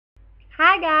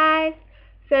Hi guys!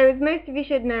 So as most of you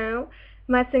should know,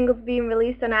 my single's being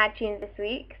released on iTunes this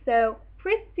week, so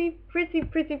pretty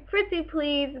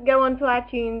please go onto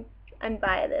iTunes and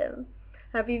buy them.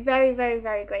 I'll be very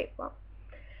grateful.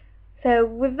 So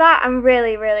with that, I'm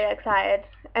really excited.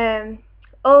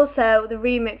 Also, the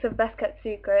remix of Best Kept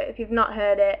Secret, if you've not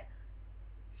heard it,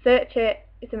 search it,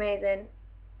 it's amazing.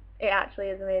 It actually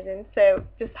is amazing, so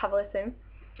just have a listen.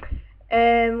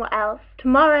 What else?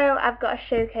 Tomorrow I've got a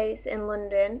showcase in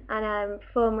London and I'm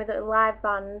performing with a live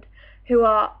band who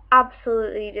are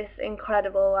absolutely just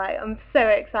incredible. Like, I'm so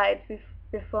excited to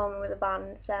be performing with a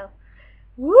band, so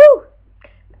woo!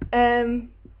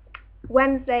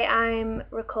 Wednesday I'm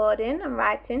recording and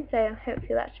writing, so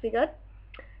hopefully that should be good.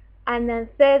 And then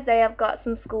Thursday I've got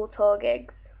some school tour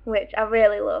gigs, which I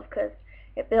really love because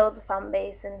it builds a fan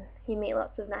base and you meet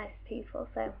lots of nice people,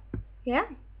 so yeah.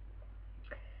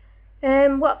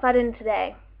 What's I done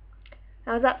today?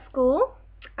 I was at school.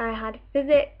 I had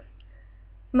physics,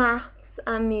 maths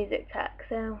and music tech,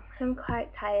 so I'm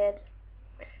quite tired.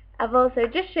 I've also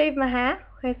just shaved my hair.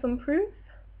 Here's some proof.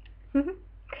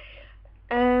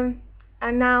 And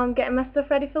now I'm getting my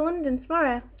stuff ready for London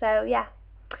tomorrow, so yeah.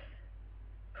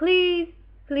 Please,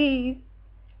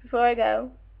 before I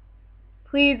go,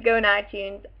 please go on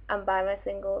iTunes and buy my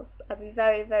singles. I'd be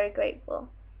very grateful.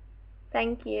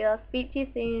 Thank you. I'll speak to you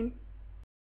soon.